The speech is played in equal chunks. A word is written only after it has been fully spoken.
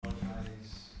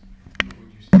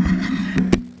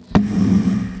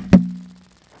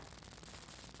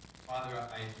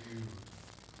I do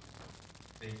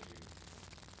thank you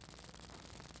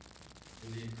for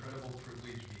the incredible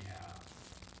privilege we have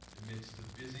amidst the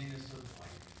busyness of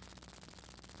life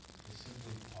to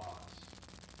simply pause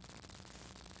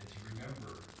and to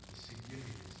remember the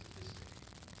significance of this day.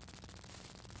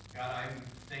 God, I'm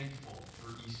thankful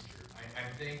for Easter.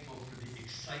 I'm thankful for the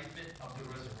excitement of the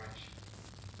resurrection.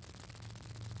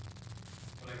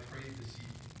 But I pray this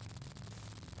evening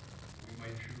we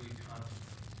might truly contemplate,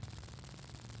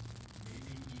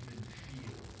 maybe even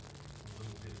feel a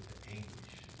little bit of the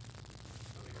anguish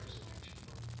of the resurrection.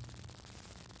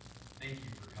 Thank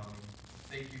you for coming.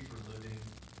 Thank you for living.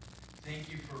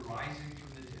 Thank you for rising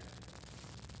from the dead.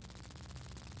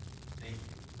 Thank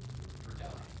you for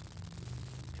dying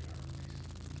in our place.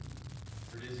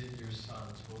 For it is in your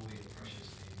Son's holy and precious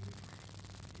name we pray.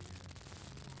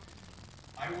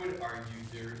 Amen. I would argue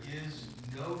there is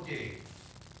no day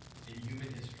in human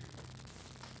history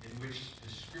in which the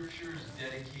Scriptures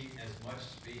dedicate as much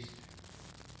space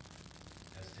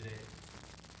to as today.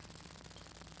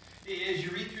 As you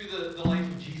read through the life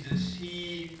of Jesus,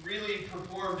 he really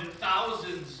performed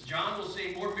thousands, John will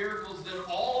say, more miracles than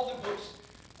all the books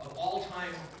of all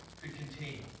time could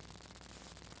contain.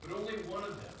 But only one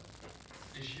of them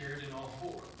is shared in all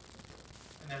four,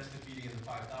 and that's the feeding of the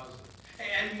 5,000.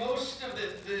 And most of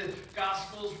the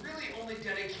Gospels really only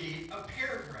dedicate a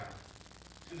paragraph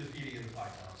to the feeding of the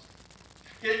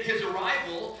 5,000. His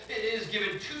arrival is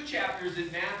given 2 chapters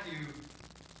in Matthew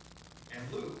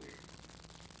and Luke.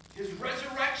 His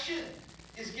resurrection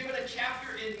is given a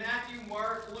chapter in Matthew,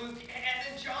 Mark, Luke, and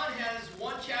then John has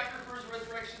 1 chapter for his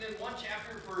resurrection and 1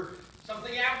 chapter for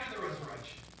something after the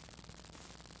resurrection.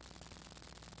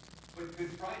 But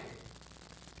Good Friday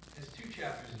has 2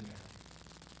 chapters in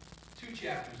Matthew, 2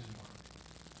 chapters in Mark,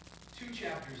 2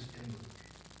 chapters in Luke,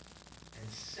 and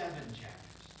 7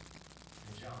 chapters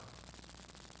in John.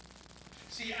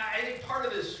 See, I think part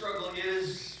of this struggle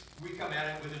is we come at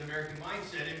it with an American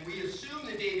mindset, and we assume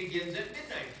the day begins at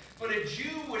midnight. But a Jew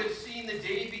would have seen the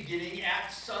day beginning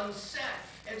at sunset.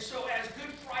 And so as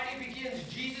Good Friday begins,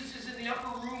 Jesus is in the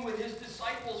upper room with his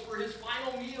disciples for his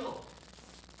final meal,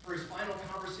 for his final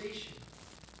conversation,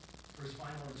 for his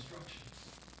final instructions.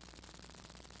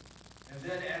 And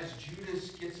then as Judas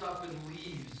gets up and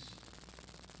leaves,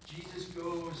 Jesus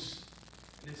goes,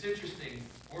 and it's interesting,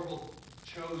 Orville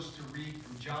chose to read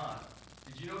from John.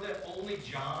 Did you know that only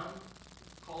John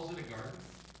calls it a garden?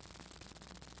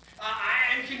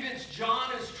 I am convinced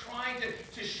John is trying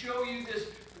to show you this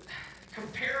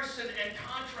comparison and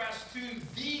contrast to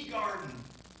the garden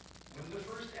when the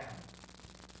first Adam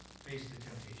faced the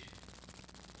temptation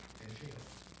and failed.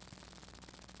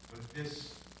 But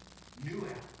this new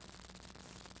Adam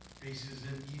faces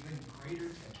an even greater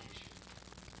temptation.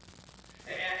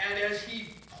 And as he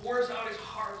pours out his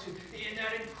heart in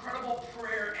that incredible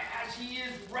prayer, as he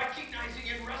is recognizing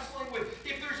and wrestling with,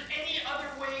 if there's any other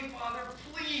way, Father,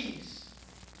 please.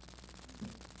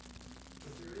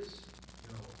 But there is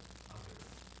no other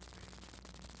way.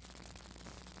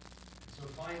 So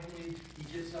finally, he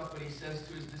gets up and he says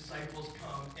to his disciples,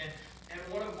 come. And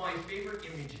one of my favorite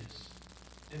images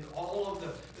in all of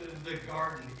the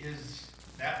garden is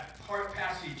that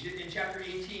passage in chapter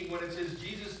 18 when it says,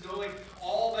 Jesus, knowing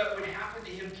all that would happen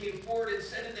to him, came forward and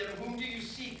said to them, whom do you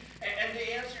seek? And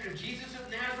they answered him, Jesus of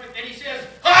Nazareth. And he says,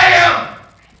 I am!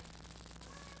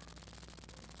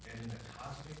 And in the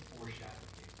cosmic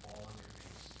foreshadowing, they fall on their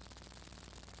face.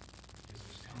 Because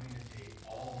there's coming a day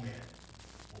all men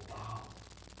will bow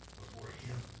before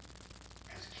him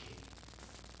as king.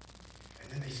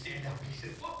 And then they stand up and he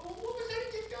said, what was that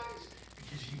again, guys?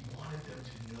 Because he wanted them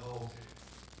to know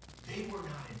they were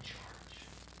not in charge.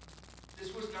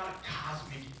 This was not a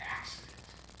cosmic accident.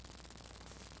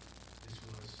 This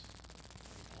was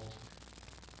the ultimate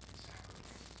in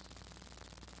sacrifices.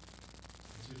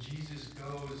 And so Jesus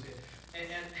goes,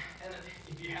 and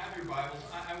if you have your Bibles,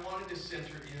 I wanted to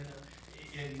center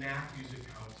in Matthew's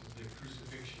account of the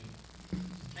crucifixion.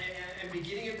 And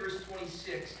beginning at verse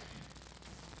 26,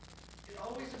 it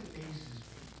always amazes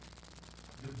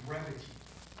me the brevity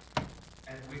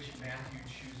at which Matthew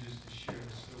chooses to share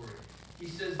the story. He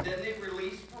says, then they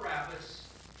released Barabbas,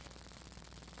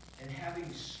 and having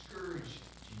scourged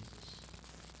Jesus.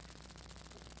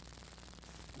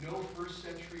 No first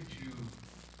century Jew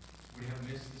would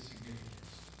have missed the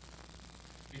significance,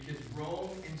 because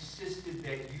Rome insisted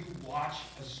that you watch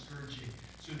a scourging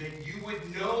so that you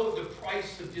would know the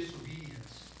price of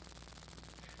disobedience.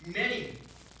 Many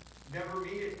never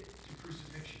made it to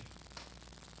crucifixion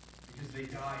because they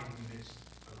died in the midst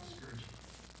of the scourging.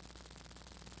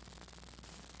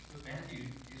 But Matthew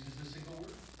uses a single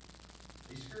word.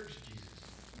 They scourged Jesus.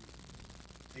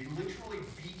 They literally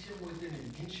beat him within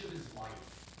an inch of his life.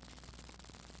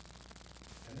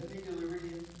 And then they delivered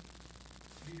him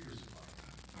to be crucified.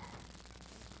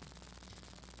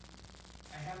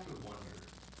 I have to wonder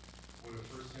what a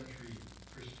first century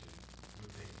Christian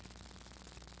would think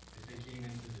if they came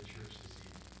into the church this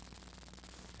evening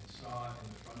and saw in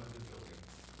the front of the building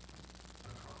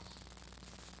a cross.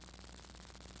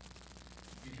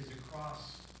 Because a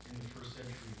cross in the first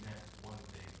century meant one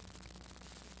thing: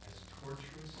 as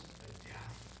torturous a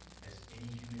death as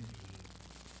any human being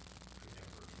could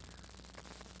ever endure.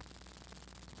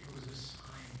 It was a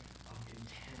sign of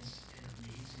intense and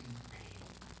amazing pain.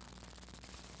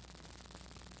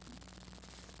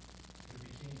 It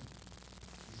became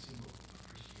the symbol of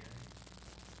Christianity.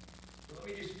 So let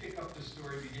me just pick up the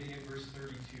story beginning at verse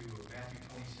 32 of Matthew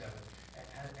 27.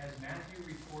 As Matthew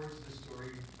records the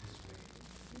story this way.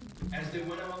 As they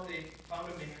went out, they found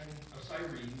a man of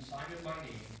Cyrene, Simon by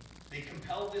name. They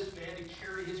compelled this man to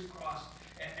carry his cross.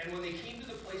 And when they came to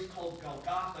the place called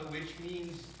Golgotha, which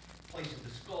means place of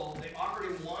the skull, they offered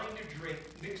him wine to drink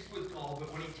mixed with gall,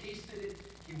 but when he tasted it,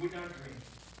 he would not drink.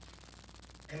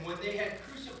 And when they had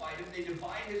crucified him, they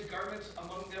divided his garments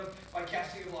among them by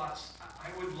casting of lots. I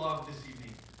would love this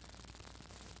evening.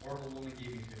 Orville only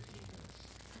gave me 15 minutes.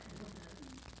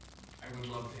 I would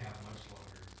love to have much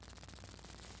longer.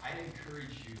 I'd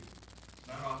encourage you.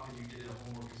 Not often you get a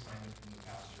homework assignment from the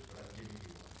pastor, but I'm giving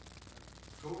you one.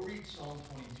 Go read Psalm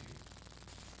 22.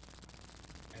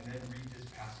 And then read this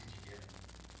passage again.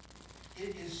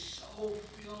 It is so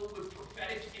filled with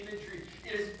prophetic imagery.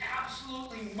 It is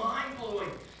absolutely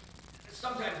mind-blowing.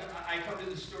 Sometimes I come to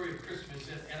the story of Christmas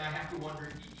and I have to wonder,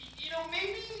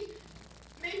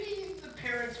 maybe the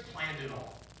parents planned it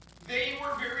all. They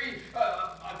were very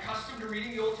accustomed to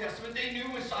reading the Old Testament. They knew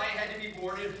Messiah had to be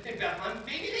born in Bethlehem.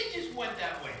 Maybe they just went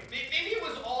that way. Maybe it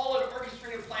was all an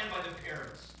orchestrated plan by the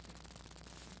parents.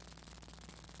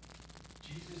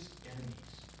 Jesus'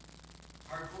 enemies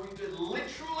are going to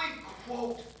literally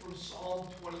quote from Psalm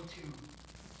 22.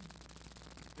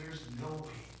 There's no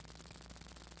way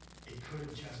it could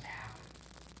have just happened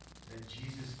that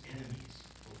Jesus' enemies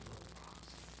fulfilled the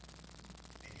prophecy.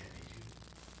 And yet they do.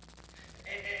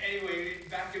 Anyway,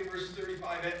 back in verse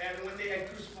 35, and when they had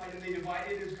crucified him, they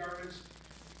divided his garments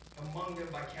among them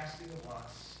by casting of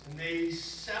lots. And they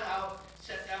sat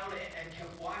down and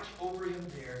kept watch over him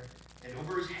there. And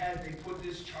over his head they put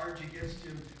this charge against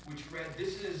him, which read,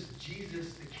 "This is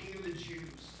Jesus, the King of the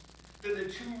Jews." Then the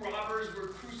two robbers were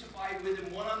crucified with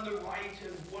him, one on the right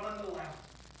and one on the left.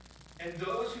 And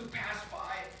those who passed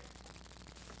by,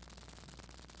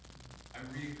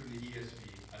 I'm reading from the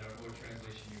ESV. I don't know what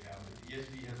translation you have, but the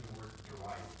ESV has the word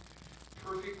derived.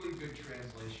 Perfectly good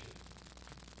translation.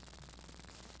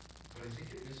 But I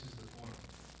think it misses the point.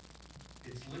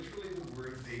 It's literally the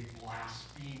word they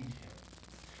blasphemed him.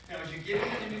 Now, as you get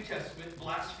into the New Testament,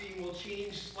 blaspheme will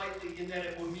change slightly in that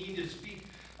it will mean to speak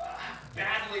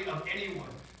badly of anyone.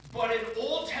 But an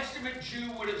Old Testament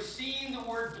Jew would have seen the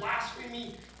word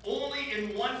blasphemy only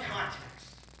in one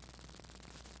context: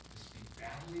 to speak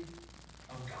badly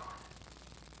of God.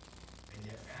 And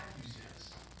yet Matthew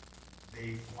says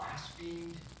they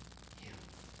blasphemed him,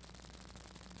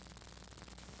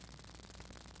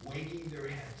 wagging their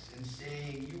heads and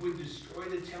saying, "You would destroy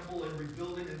the temple and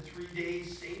rebuild it in 3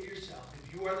 days. Save yourself.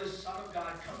 If you are the Son of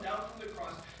God, come down from the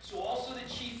cross." So also the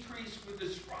chief priests with the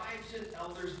scribes and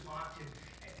elders mocked him.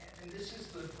 And this is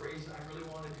the phrase I really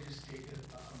wanted to just take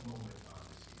a moment on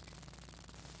this evening.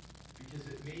 Because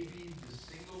it may be the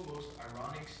single most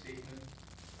ironic statement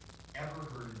ever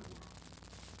heard in the world.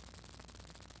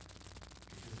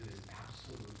 Because it is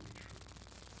absolutely true.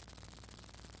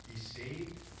 He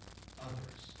saved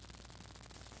others.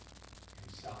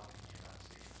 Himself he cannot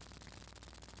save.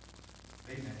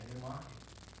 They meant it in mocking.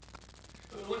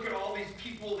 Look at all these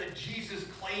people that Jesus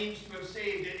claims to have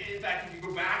saved. In fact, if you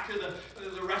go back to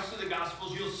the rest of the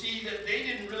Gospels, you'll see that they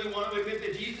didn't really want to admit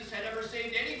that Jesus had ever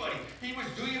saved anybody. He was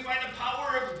doing it by the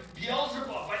power of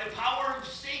Beelzebub, by the power of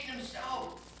Satan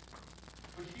himself.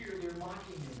 But here they're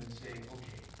mocking him and saying,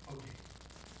 okay,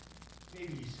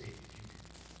 maybe he saved a few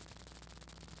people.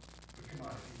 But come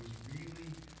on, if he was really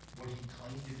what he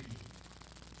claimed to be,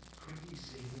 couldn't he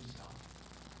save himself?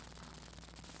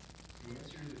 The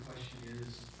answer to the question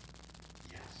is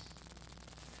yes.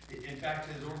 In fact,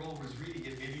 as Orville was reading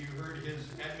it, maybe you heard his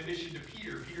admonition to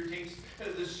Peter. Peter takes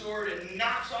the sword and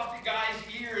knocks off the guy's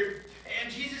ear.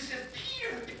 And Jesus says,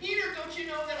 Peter, don't you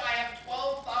know that I have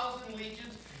 12,000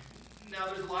 legions? Now,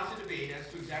 there's lots of debate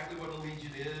as to exactly what a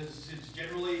legion is. It's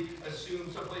generally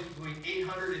assumed someplace between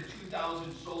 800 and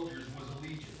 2,000 soldiers was a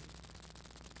legion.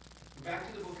 Go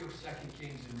back to the book of 2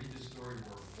 Kings and read the story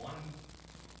where one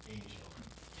angel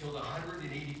killed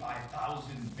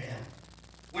 185,000 men.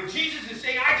 When Jesus is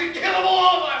saying, I could kill them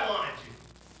all if I wanted to.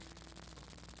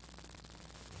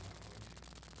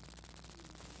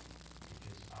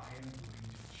 Because I am going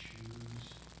to choose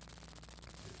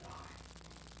to die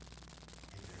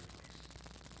in their place.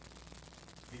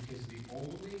 Because the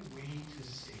only way to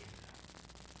save them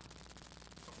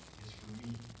is for me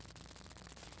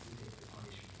to take the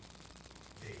punishment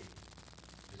they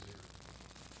deserve.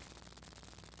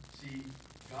 See,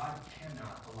 God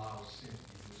cannot allow sin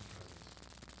into his presence.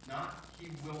 Not, he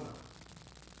will not.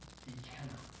 He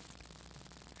cannot.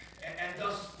 And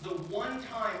thus, the one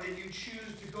time that you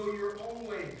choose to go your own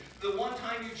way, the one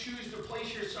time you choose to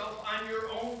place yourself on your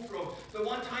own throne, the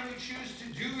one time you choose to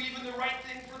do even the right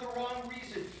thing for the wrong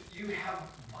reason, you have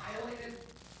violated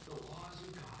the laws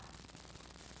of God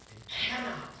and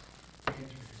cannot enter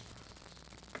his presence.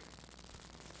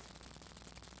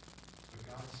 But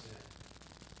God said,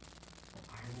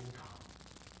 I will come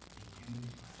in human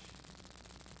flesh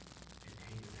and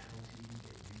pay the penalty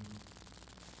that you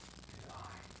and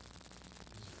I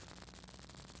deserve.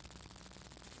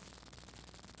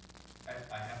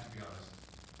 I have to be honest,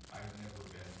 I've never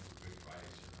been to a Good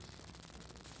Friday service.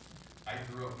 I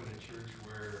grew up in a church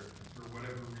where, for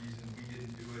whatever reason, we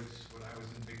didn't do it when I was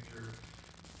in Victor.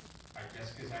 I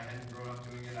guess because I hadn't grown up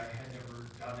doing it, I had never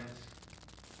done it.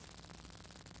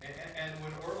 And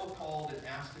when Orville called and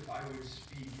asked if I would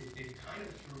speak, it kind of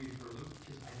threw me for a loop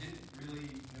because I didn't really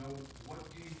know what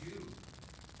do you do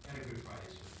at a Good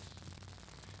Friday service.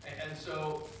 And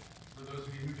so, for those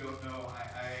of you who don't know,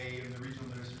 I am the regional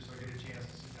minister, so I get a chance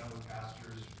to sit down with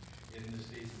pastors in the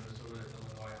states of Minnesota,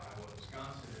 Illinois, Iowa, and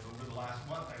Wisconsin. And over the last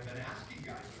month, I've been asking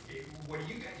guys, okay, what do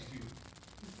you guys do?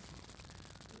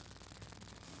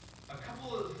 A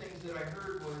couple of the things that I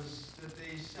heard was that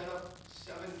they set up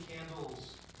 7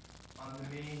 candles on the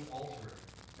main altar.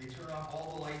 They turn off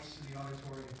all the lights in the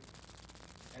auditorium.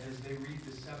 And as they read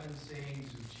the 7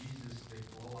 sayings of Jesus, they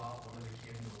blow out one of the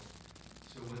candles.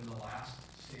 So when the last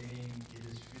saying, it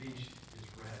is finished, is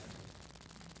read,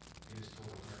 it is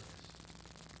total darkness.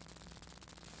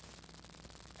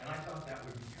 And I thought that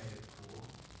would be kind of cool.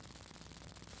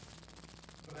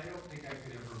 But I don't think I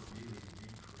could ever really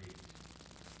recreate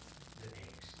the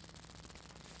angst.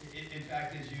 In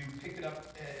fact, as you pick it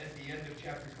up at the end of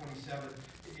chapter 27,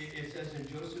 it says, and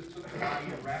Joseph took the body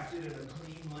and wrapped it in a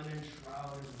clean linen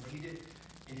shroud and laid it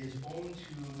in his own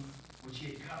tomb, which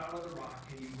he had cut out of the rock,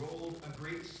 and he rolled a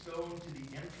great stone to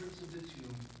the entrance of the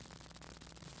tomb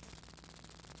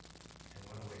and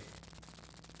went away.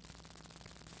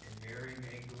 And Mary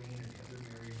Magdalene and the other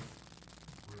Mary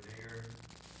were there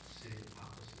sitting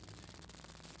opposite the tomb.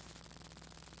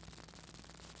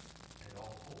 And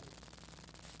all hope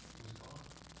was gone.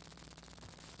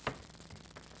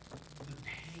 The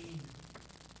pain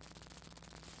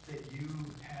that you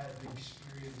had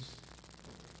experienced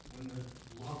when the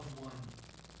loved one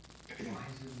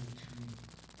lies in the tomb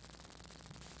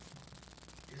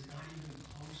is not even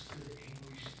close to the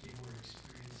anguish they were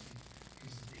experiencing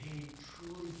because they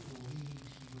truly believed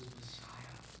he was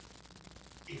Messiah.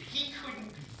 If he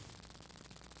couldn't be,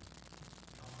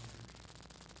 no one could be.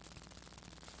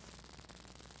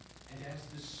 And as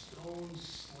the stone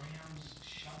slams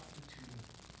shut the tomb,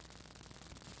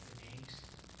 the angst,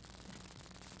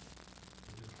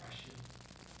 the depression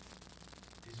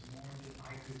is more than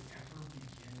I could ever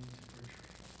begin to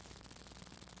portray.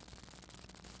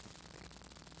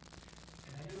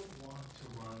 And I don't want to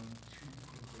run too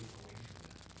quickly away from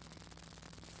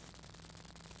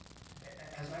that.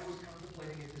 As I was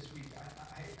contemplating it this week,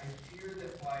 I fear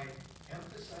that by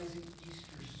emphasizing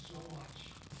Easter so much,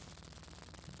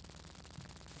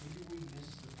 maybe we miss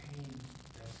the pain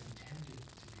that's intended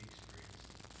to be experienced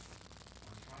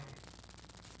on Friday.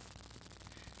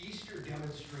 Easter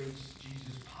demonstrates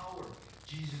Jesus' power,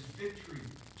 Jesus' victory,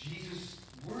 Jesus'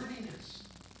 worthiness.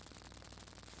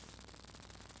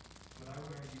 But I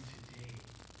would argue today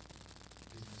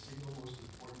is the single most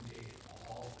important day in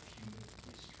all of human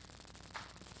history.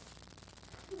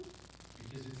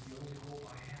 Because it's the only hope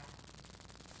I have,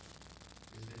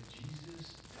 is that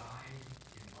Jesus died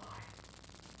in my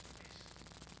place.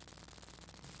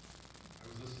 I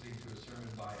was listening to a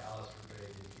sermon by Alistair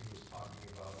Begg, and he was talking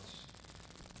about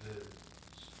the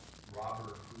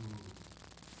robber who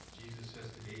Jesus says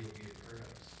today will be in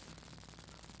paradise.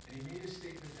 And he made a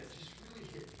statement that just really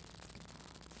hit me.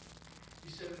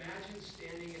 He said, imagine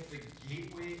standing at the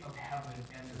gateway of heaven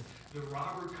and the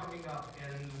robber coming up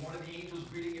and one of the angels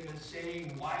greeting him and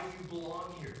saying, why do you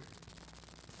belong here?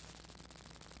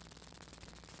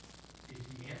 If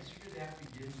the answer to that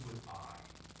begins with I,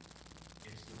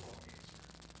 it's the wrong answer.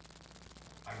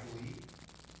 I believe,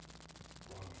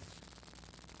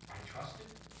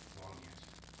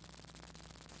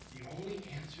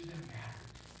 only answer that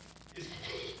matters is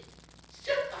He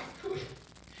said I could.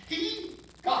 He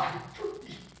died for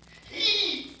me.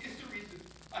 He is the reason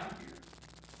I'm here.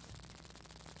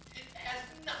 It has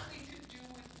nothing to do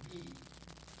with me.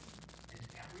 It's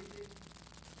everything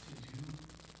to do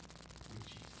with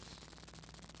Jesus.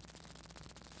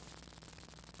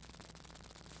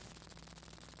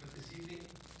 But this evening,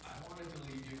 I wanted to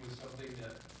leave you with something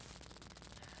that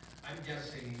I'm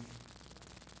guessing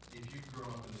if you've grown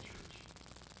up in the church,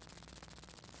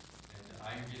 and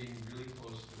I'm getting really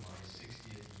close to my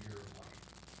 60th year of life,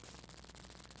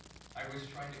 I was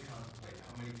trying to contemplate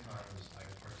how many times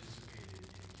I've participated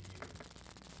in communion.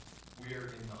 We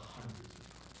are in the hundreds of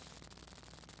times.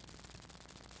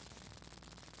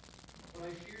 But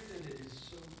I fear that it is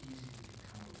so easy to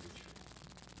become a ritual.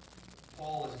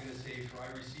 Paul is going to say, "For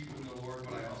I received from the Lord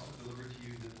what I also delivered to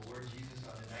you, that the Lord Jesus,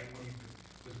 on the night when he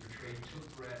was betrayed, took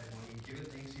bread, and when he given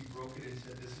thanks, he broke it and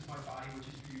said, 'This is my body, which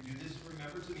is for you. Do this in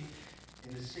remembrance of me.'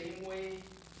 In the same way,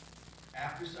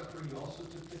 after supper, he also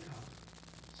took the cup,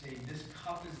 saying, 'This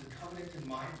cup is the covenant in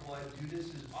my blood. Do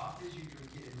this as often as you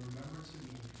drink it in remembrance of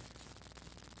me.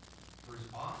 For as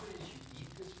often as you eat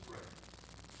this bread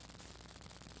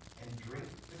and drink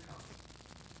the cup,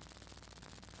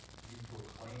 you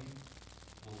proclaim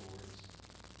the Lord's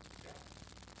death.'"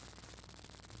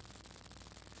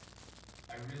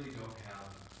 I really don't have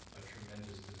a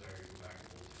tremendous desire to go back to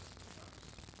Old Testament times.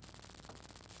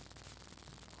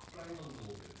 But I'm a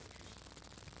little bit interested.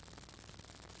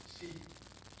 See,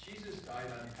 Jesus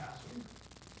died on Passover.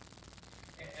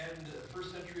 And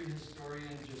first century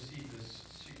historian Josephus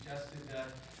suggested that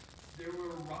there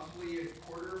were roughly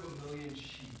 250,000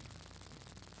 sheep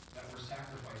that were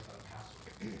sacrificed on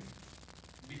Passover.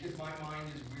 Because my mind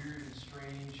is weird and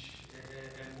strange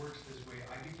and works this way,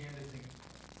 I began to think,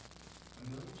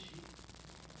 1,000,000 sheep?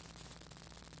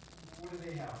 What do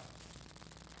they have?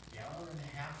 A gallon and a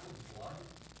half of blood?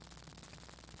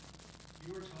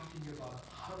 You are talking about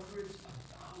hundreds of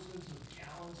thousands of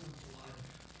gallons of blood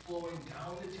flowing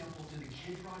down the temple to the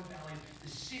Kidron Valley. The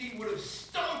city would have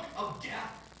stunk of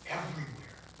death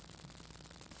everywhere.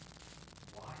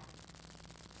 Why?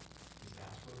 Because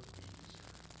that's what we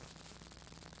deserve.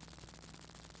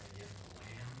 And yet the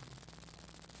Lamb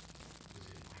was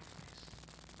in my place.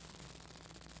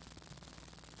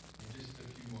 In just a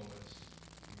few moments,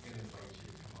 I'm going to invite you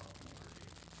to come up and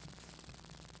partake.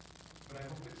 But I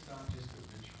hope it's not just a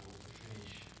ritual to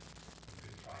finish the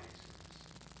Good Friday service.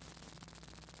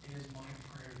 It is my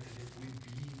prayer that it would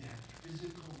be that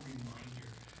physical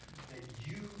reminder that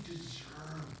you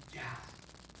deserve death.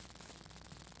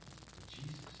 But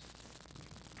Jesus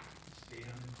stayed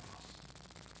on the cross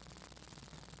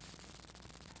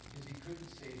because he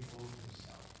couldn't save both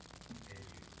himself and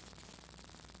you.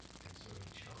 And so he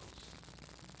chose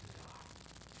to die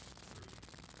for you.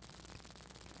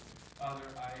 Father,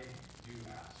 I do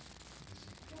ask this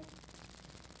evening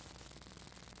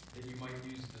that you might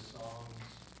use the songs,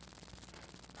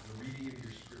 the reading of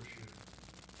your scripture.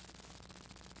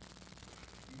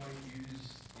 You might use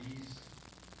these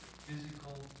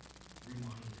physical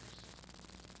reminders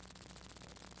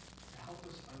to help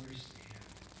us understand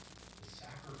the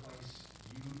sacrifice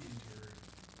you endured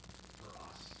for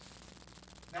us.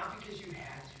 Not because you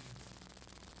had to,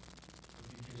 but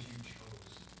because you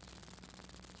chose.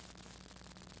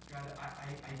 God,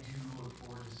 I do look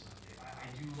forward to Sunday. I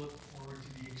do look forward to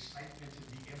the excitement of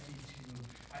the empty tomb.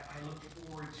 I look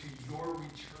forward to your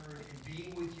return and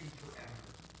being with you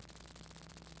forever.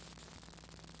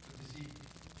 But this evening,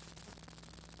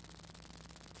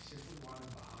 I simply want to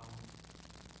bow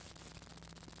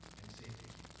and say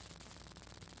thank you.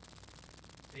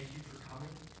 Thank you for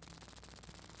coming.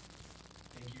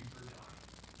 Thank you for dying.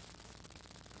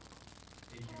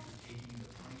 Thank you for taking the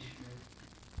punishment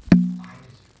I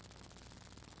deserve,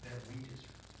 that we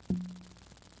deserve.